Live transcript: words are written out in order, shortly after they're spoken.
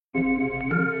Ball,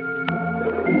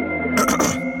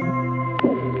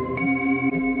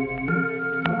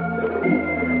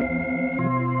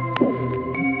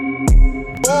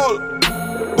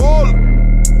 Ball,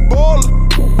 Ball,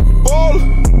 Ball,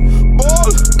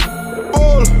 Ball,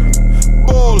 Ball,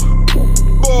 Ball,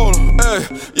 Ball, ey.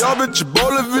 Ja, bitch,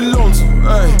 balle wie Lonzo,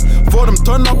 ey. Vor dem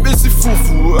Turn-Up ist sie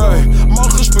Fufu, ey.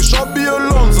 Mach ich Push-Up wie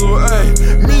Lonzo, ey.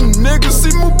 Meine Niggas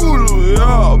sind Mobulu,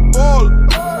 ja. Ball,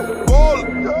 Ball, Ball,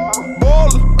 Ball,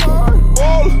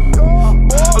 Ball,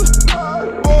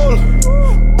 Ball,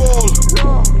 Ball,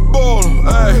 Ball,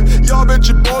 ey. Ja,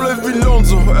 bitch, balle wie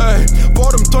Lonzo, ey.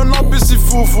 Vor dem Turn-Up ist sie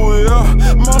Fufu, ja.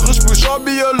 Mach ich Push-Up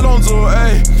wie Lonzo,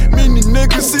 ey. Meine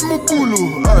Niggas sind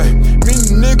Mobulu, ey.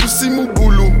 Meine Niggas sind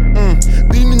Mobulu,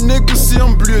 Meine niggas sie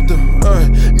am blüten, ey.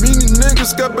 Meine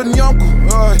niggas geben Janko,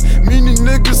 ey. Meine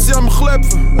niggas sie am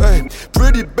klepfen, ey.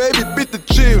 Pretty baby, bitte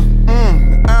chill,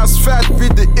 Ass fat wie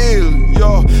de Eel,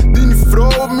 ja. Deine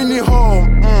Frau, meine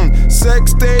Home,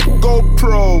 Sextape,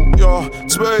 GoPro, ja.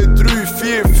 2, 3,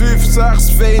 4, 5, 6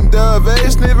 Feinde,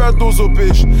 weiss nicht wer du so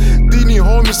bist. Deine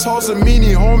Homies hassen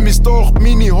meine Homies, doch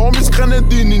meine Homies kennen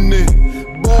deine nicht.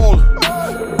 Ball,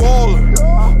 Ball,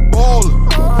 Ball,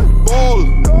 Ball,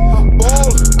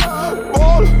 Ball,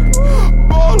 Ball,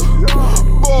 Ball,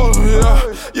 Ball, ja.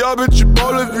 Ja, bitch,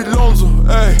 balle wie Lonzo,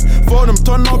 ey. Vor dem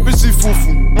Turn-Up ist sie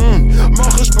Fufu,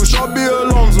 Mach ich Push-Up wie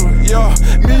Lonzo, ja.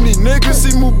 Meine Niggas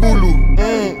sind Mobulu,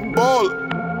 Ball,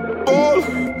 Ball,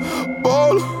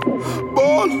 Ball,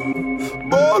 Ball,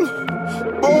 Ball,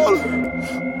 Ball,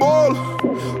 Ball,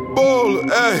 Ball,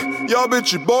 ey. Ja,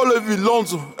 bitch, balle wie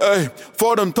Lonzo, ey.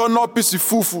 Vor dem Turn-Up ist sie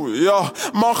Fufu, ja.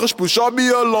 Mach ich Push-Up wie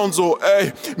Lonzo,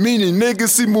 ey. Meine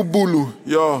Niggas sind Mobulu,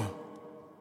 ja.